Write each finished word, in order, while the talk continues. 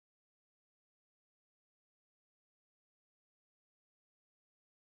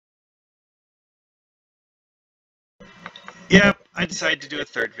Yep, I decided to do a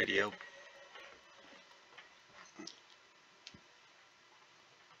third video.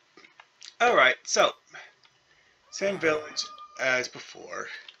 Alright, so, same village as before.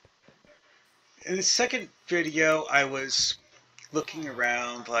 In the second video, I was looking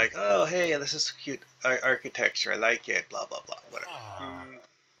around like, oh, hey, this is cute architecture, I like it, blah, blah, blah, whatever.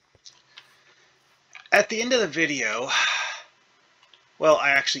 At the end of the video, well,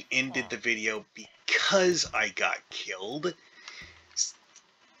 I actually ended the video because I got killed.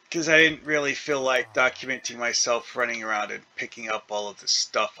 Because I didn't really feel like documenting myself running around and picking up all of the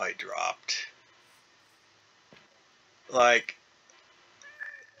stuff I dropped. Like,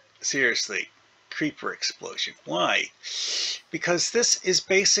 seriously, creeper explosion. Why? Because this is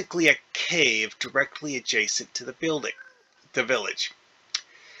basically a cave directly adjacent to the village.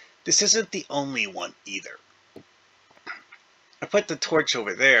 This isn't the only one either. I put the torch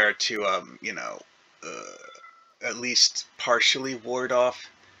over there to, at least partially ward off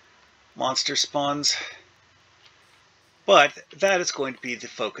monster spawns. But that is going to be the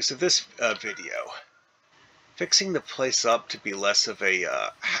focus of this video. Fixing the place up to be less of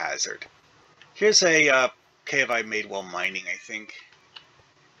a hazard. Here's a cave I made while mining, I think.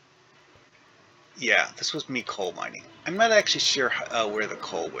 Yeah, this was me coal mining. I'm not actually sure where the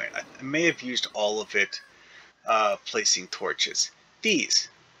coal went. I may have used all of it placing torches. These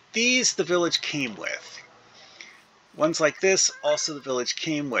the village came with. Ones like this, also the village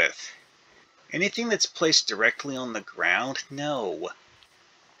came with. Anything that's placed directly on the ground? No.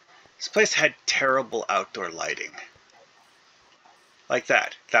 This place had terrible outdoor lighting. Like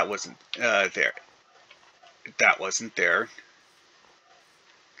that. That wasn't there. That wasn't there.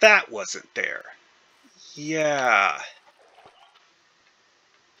 That wasn't there. Yeah.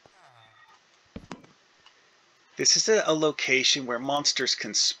 This is a location where monsters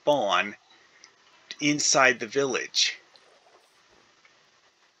can spawn inside the village.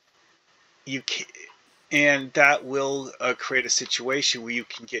 And that will create a situation where you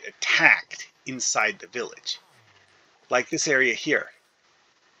can get attacked inside the village. Like this area here.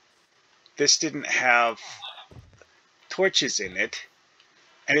 This didn't have torches in it.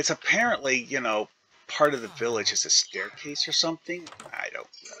 And it's apparently, part of the village is a staircase or something. I don't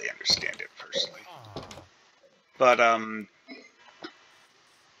really understand it personally. But,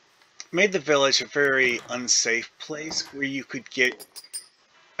 made the village a very unsafe place where you could get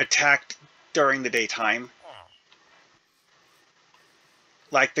attacked during the daytime.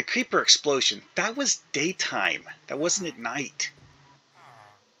 Like the creeper explosion, that was daytime. That wasn't at night.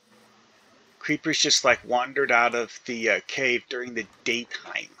 Creepers just like wandered out of the cave during the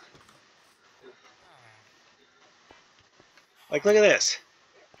daytime. Like, look at this.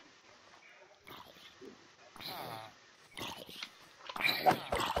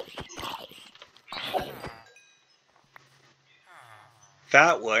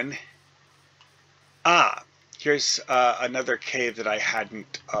 That one. Ah, here's another cave that I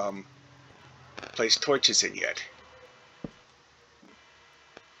hadn't placed torches in yet.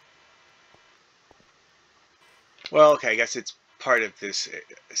 Well, okay, I guess it's part of this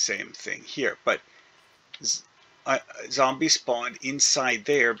same thing here, but zombies spawned inside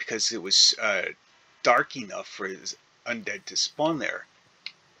there because it was dark enough for undead to spawn there.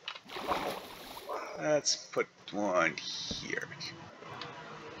 Let's put one here.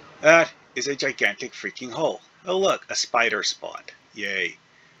 That is a gigantic freaking hole. Oh look, a spider spawned. Yay.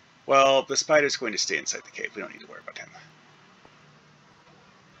 Well, the spider's going to stay inside the cave. We don't need to worry about him.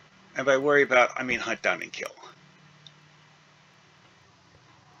 And by worry about, I mean hunt down and kill.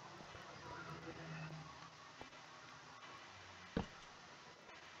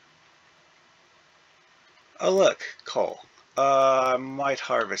 Oh look, coal. Might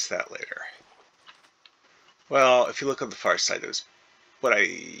harvest that later. Well, if you look on the far side, there's what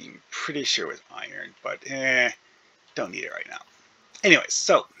I'm pretty sure was iron, but don't need it right now. Anyways,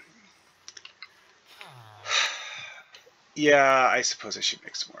 so yeah, I suppose I should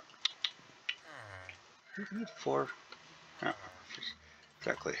make some more. I need 4. Oh,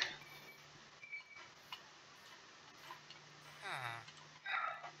 exactly.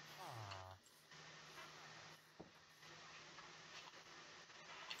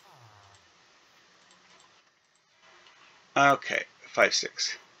 Okay, 5,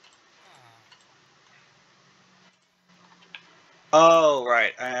 6. Oh,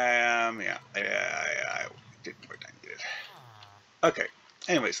 right. Yeah, I didn't work on it. Okay.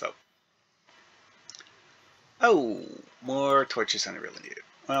 Anyways, though. Oh, more torches than I really needed.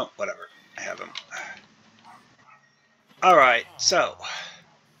 Well, whatever. I have them. Alright, so.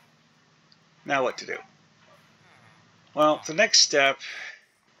 Now what to do? Well, the next step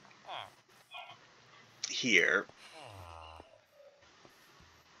here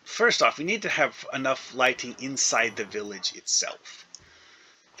first off, we need to have enough lighting inside the village itself.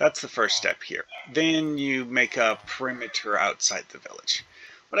 That's the first step here. Then you make a perimeter outside the village.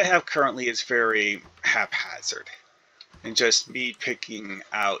 What I have currently is very haphazard, and just me picking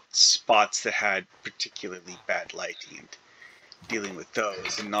out spots that had particularly bad lighting and dealing with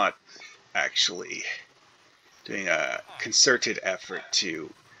those, and not actually doing a concerted effort to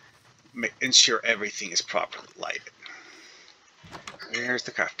ensure everything is properly lighted. There's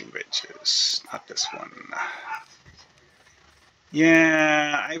the crafting benches, not this one.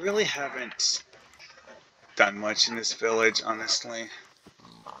 Yeah, I really haven't done much in this village, honestly.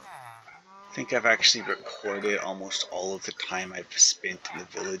 I think I've actually recorded almost all of the time I've spent in the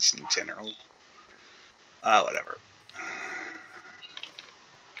village in general. Whatever.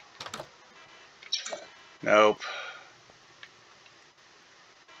 Nope.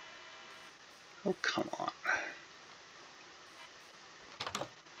 Oh, come on.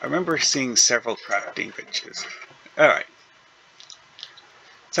 I remember seeing several crafting benches. Alright.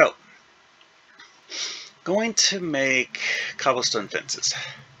 So, going to make cobblestone fences.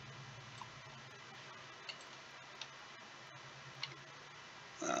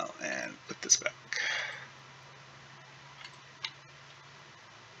 Oh, and put this back.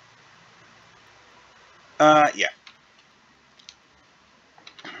 Yeah.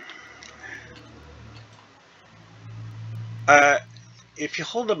 If you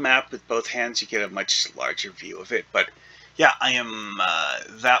hold a map with both hands, you get a much larger view of it, but yeah, I am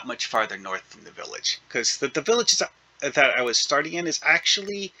that much farther north than the village, because the village that I was starting in is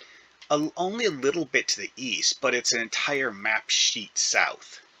actually only a little bit to the east, but it's an entire map sheet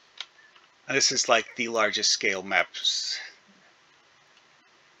south. And this is like the largest scale maps.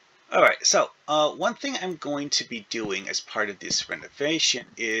 Alright, so one thing I'm going to be doing as part of this renovation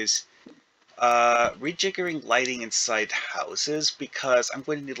is rejiggering lighting inside houses, because I'm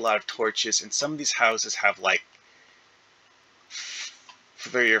going to need a lot of torches, and some of these houses have like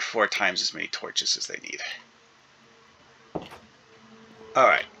 3 or 4 times as many torches as they need.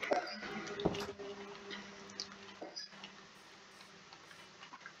 Alright.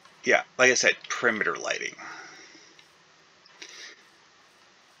 Yeah, like I said, perimeter lighting.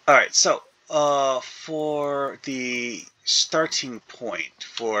 Alright, so for the starting point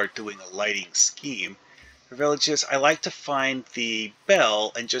for doing a lighting scheme for villages, I like to find the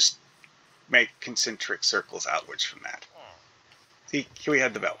bell and just make concentric circles outwards from that. See, here we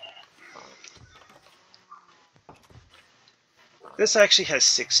have the bell. This actually has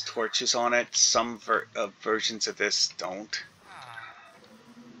 6 torches on it. Some versions of this don't.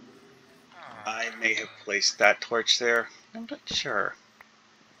 I may have placed that torch there. I'm not sure.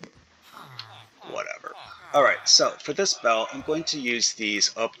 Whatever. Alright, so for this bell, I'm going to use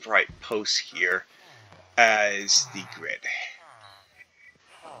these upright posts here as the grid.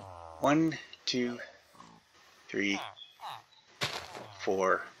 1, 2, 3,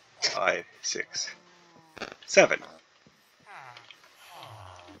 4, 5, 6, 7.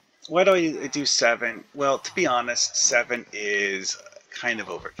 Why do I do 7? Well, to be honest, 7 is kind of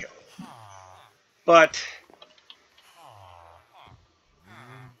overkill. But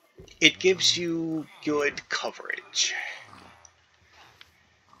it gives you good coverage.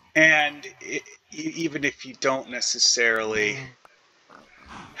 And even if you don't necessarily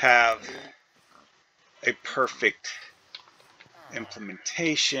have a perfect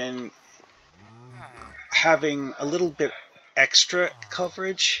implementation, having a little bit extra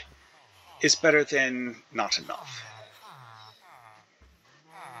coverage is better than not enough.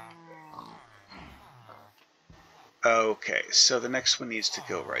 Okay, so the next one needs to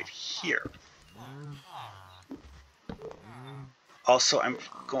go right here. Also, I'm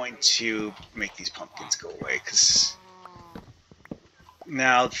going to make these pumpkins go away, because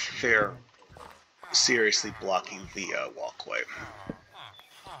now they're seriously blocking the walkway.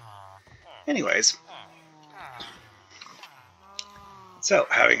 Anyways, so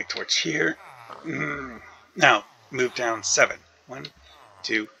having a torch here. Now, move down 7. 1,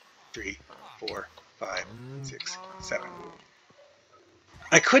 2, 3, 4, 5, 6, 7.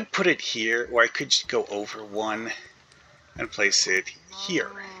 I could put it here, or I could just go over 1 and place it here,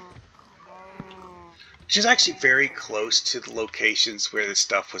 which is actually very close to the locations where the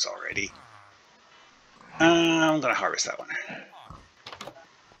stuff was already. I'm going to harvest that one.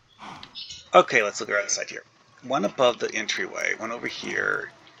 Okay, let's look around the side here. 1 above the entryway, 1 over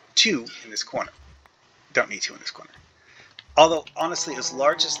here, 2 in this corner. Don't need 2 in this corner. Although, honestly, as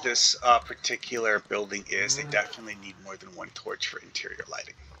large as this particular building is, they definitely need more than 1 torch for interior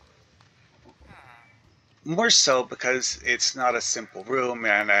lighting. More so because it's not a simple room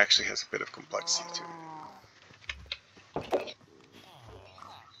and it actually has a bit of complexity to it.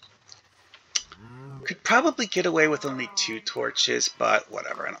 Could probably get away with only 2 torches, but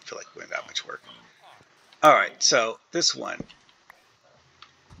whatever. I don't feel like doing that much work. Alright, so this one.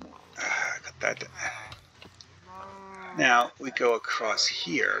 Got that. Now we go across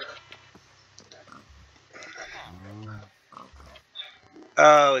here.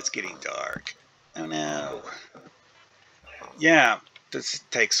 Oh, it's getting dark. Oh no. Yeah, this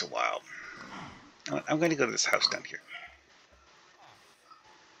takes a while. I'm going to go to this house down here.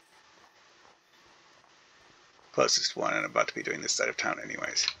 Closest one, and I'm about to be doing this side of town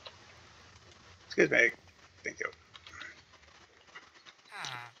anyways. Excuse me. Thank you.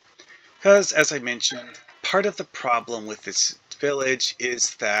 Because, as I mentioned, part of the problem with this village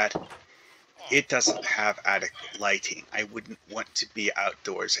is that it doesn't have adequate lighting. I wouldn't want to be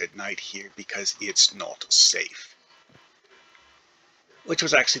outdoors at night here because it's not safe. Which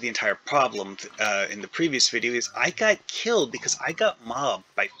was actually the entire problem in the previous video, is I got killed because I got mobbed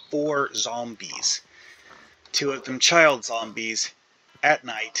by 4 zombies. 2 of them child zombies at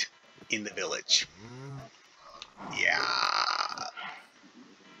night in the village. Yeah.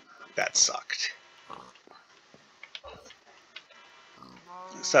 That sucked.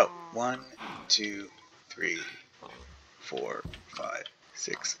 So, 1, 2, 3, 4, 5,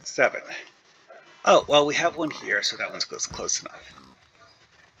 6, 7. Oh, well, we have one here, so that one's close enough.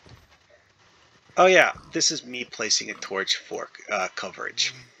 Oh yeah, this is me placing a torch for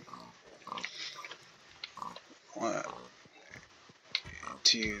coverage. 1,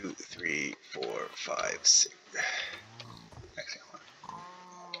 2, 3, 4, 5, 6.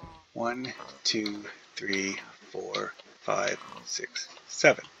 1, 2, 3, 4, 5, 6,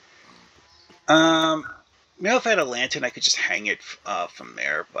 7. You know, if I had a lantern, I could just hang it from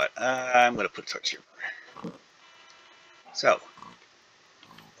there, but I'm going to put a torch here. So,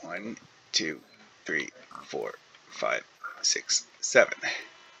 1, 2, 3, 4, 5, 6, 7.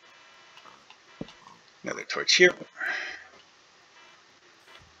 Another torch here.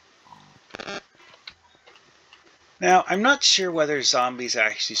 Now, I'm not sure whether zombies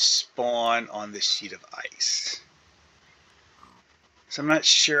actually spawn on this sheet of ice. So I'm not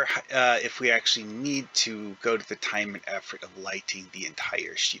sure if we actually need to go to the time and effort of lighting the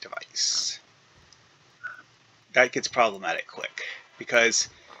entire sheet of ice. That gets problematic quick, because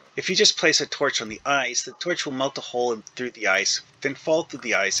if you just place a torch on the ice, the torch will melt a hole through the ice, then fall through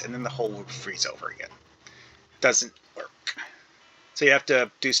the ice, and then the hole will freeze over again. Doesn't work. So you have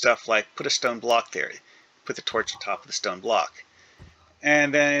to do stuff like put a stone block there, put the torch on top of the stone block.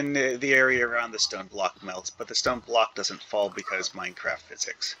 And then the area around the stone block melts, but the stone block doesn't fall because Minecraft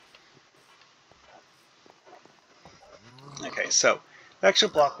physics. Okay, so the actual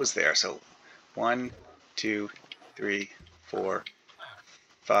block was there. So 1, 2, 3, 4,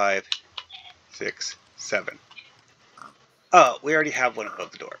 5, 6, 7. Oh, we already have one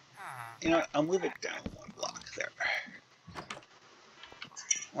above the door. You know what? I'll move it down 1 block there.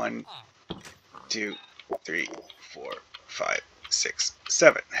 1, 2, 3, 4, 5, 6,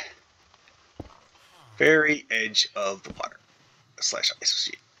 7. Very edge of the water. / ice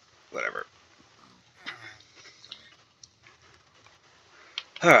sheet. Whatever.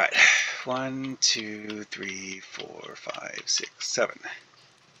 Alright. 1, 2, 3, 4, 5, 6, 7.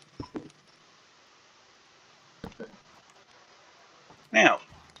 Now,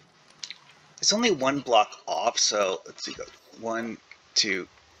 it's only 1 block off, so let's see. 1, 2,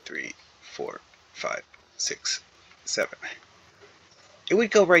 3, 4, 5, 6, 7. It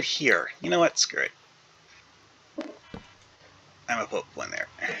would go right here. You know what? Screw it. I'm gonna put one there.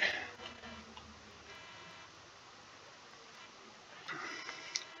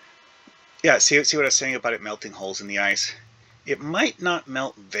 Yeah, see what I was saying about it melting holes in the ice? It might not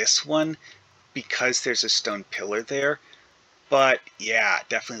melt this one because there's a stone pillar there, but yeah,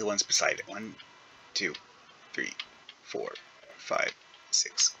 definitely the ones beside it. 1, 2, 3, 4, 5,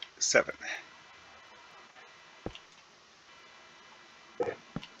 6, 7.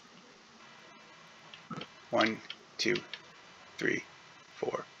 One, 2, 3,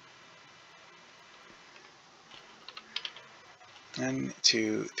 4. 1,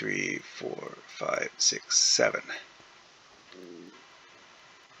 2, 3, 4, 5, 6, 7.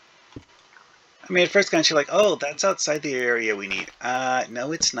 I mean, at first glance, you're like, oh, that's outside the area we need.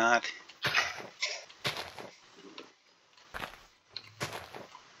 No, it's not.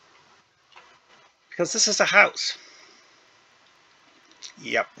 Because this is a house.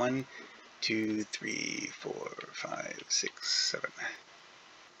 Yep, 1, 2, 3, 4, 5, 6, 7.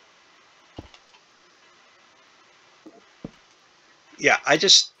 Yeah, I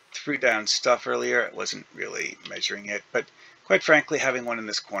just threw down stuff earlier. I wasn't really measuring it, but quite frankly, having one in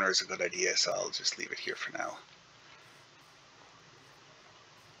this corner is a good idea, so I'll just leave it here for now.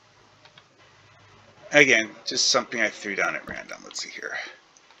 Again, just something I threw down at random. Let's see here.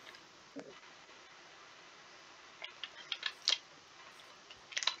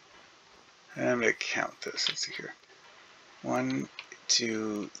 I'm going to count this. Let's see here. 1,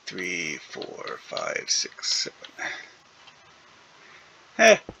 2, 3, 4, 5, 6,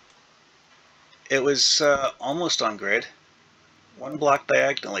 7. It was almost on grid. 1 block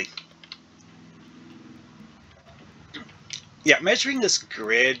diagonally. Yeah, measuring this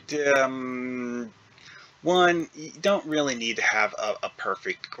grid, one, you don't really need to have a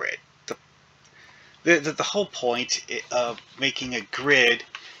perfect grid. The whole point of making a grid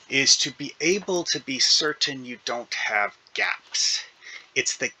is to be able to be certain you don't have gaps.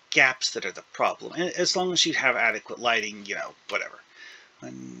 It's the gaps that are the problem. And as long as you have adequate lighting, you know, whatever.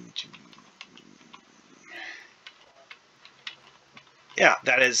 1, 2. Yeah,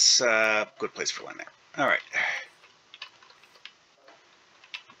 that is a good place for one there. All right.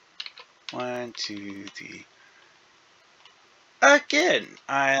 1, 2, 3. Again,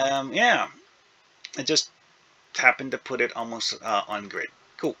 yeah. I just happened to put it almost on grid.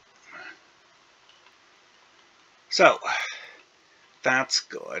 Cool. So, that's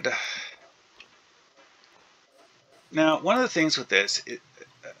good. Now, one of the things with this,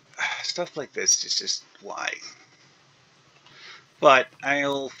 stuff like this is just why. But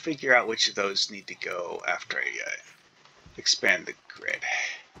I'll figure out which of those need to go after I expand the grid.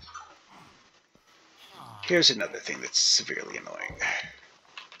 Here's another thing that's severely annoying.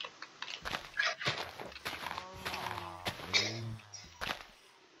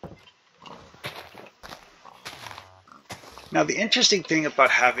 Now, the interesting thing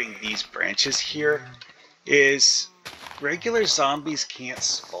about having these branches here is regular zombies can't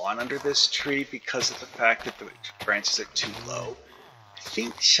spawn under this tree because of the fact that the branches are too low. I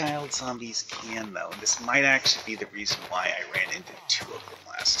think child zombies can, though, and this might actually be the reason why I ran into 2 of them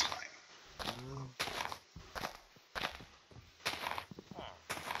last time.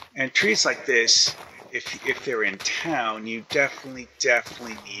 And trees like this, if they're in town, you definitely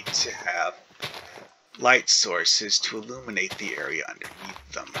need to have light sources to illuminate the area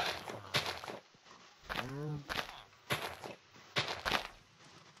underneath them.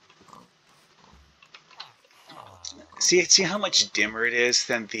 See how much dimmer it is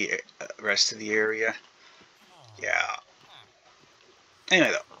than the rest of the area? Yeah.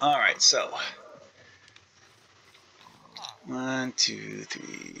 Anyway, though. Alright, so 1, 2,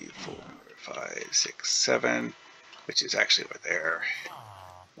 3, 4, 5, 6, 7, which is actually over there.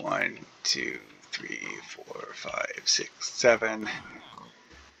 1, 2, 3, 4, 5, 6, 7.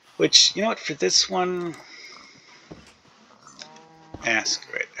 Which, you know what, for this one,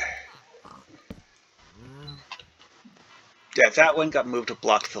 screw it. Yeah, that one got moved a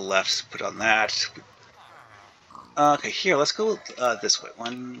block to the left, so put on that. Okay, here, let's go this way.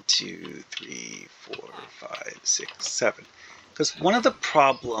 1, 2, 3, 4, 5, 6, 7. Because one of the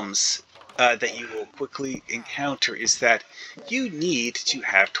problems that you will quickly encounter is that you need to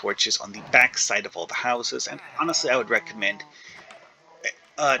have torches on the back side of all the houses, and honestly, I would recommend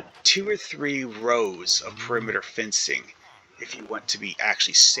 2 or 3 rows of perimeter fencing if you want to be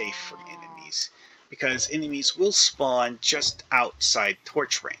actually safe from enemies, because enemies will spawn just outside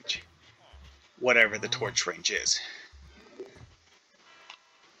torch range, whatever the torch range is.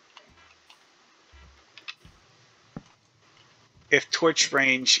 If torch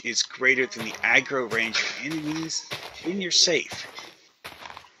range is greater than the aggro range of enemies, then you're safe.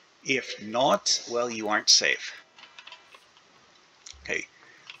 If not, well, you aren't safe. Okay,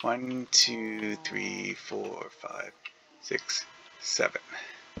 1, 2, 3, 4, 5, 6, 7.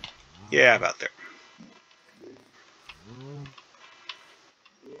 Yeah, about there.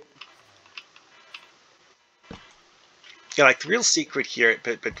 Yeah, like the real secret here,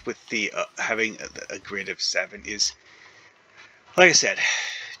 but with the having a grid of 7 is, like I said,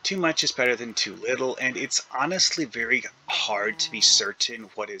 too much is better than too little, and it's honestly very hard to be certain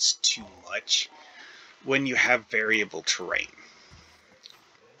what is too much when you have variable terrain.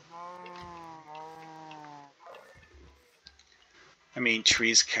 I mean,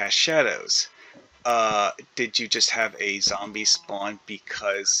 trees cast shadows. Did you just have a zombie spawn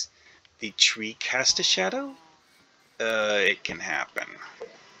because the tree cast a shadow? It can happen.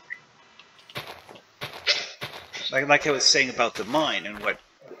 Like I was saying about the mine and what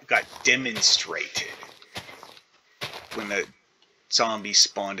got demonstrated when the zombie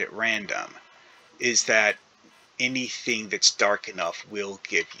spawned at random is that anything that's dark enough will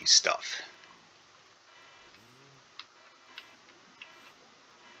give you stuff.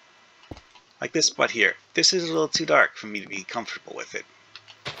 Like this spot here. This is a little too dark for me to be comfortable with it.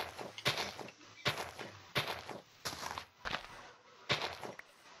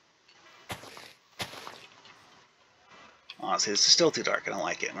 house. It's still too dark. I don't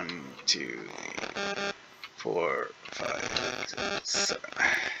like it. 1, 2, 3, 4, 5, 6, 7.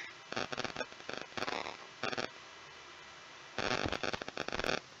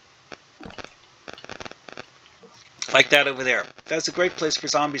 Like that over there. That's a great place for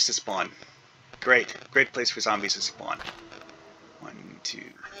zombies to spawn. Great place for zombies to spawn. 1, 2,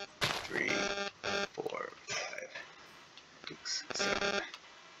 3, 4, 5, 6, 7.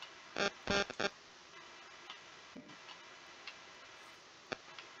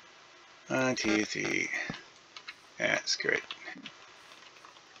 1, 2, 3. Yeah, that's great.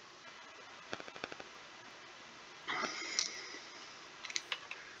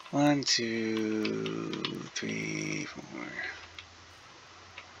 One, 2, 3, 4.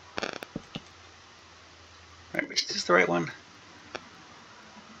 Right, is this the right one?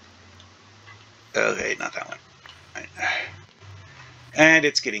 Okay, not that one. Right. And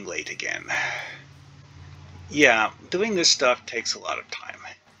it's getting late again. Yeah, doing this stuff takes a lot of time.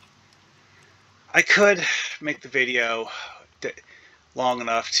 I could make the video long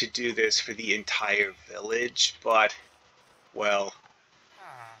enough to do this for the entire village, but, well,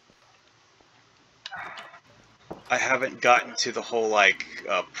 I haven't gotten to the whole, like,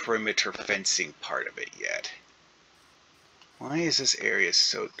 perimeter fencing part of it yet. Why is this area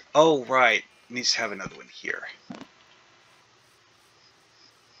so... Oh, right. It needs to have another one here.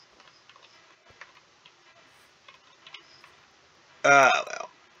 Well.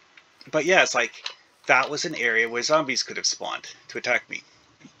 But yeah, it's like, that was an area where zombies could have spawned to attack me.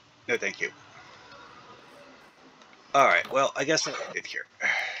 No, thank you. Alright, well, I guess I'll end it here.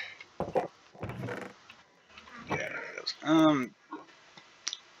 Yeah,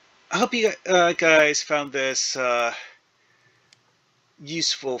 I hope you guys found this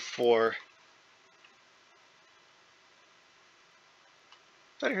useful for...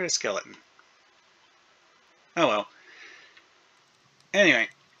 I thought I heard a skeleton. Oh well. Anyway,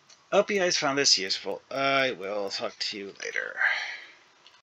 I hope you guys found this useful. I will talk to you later.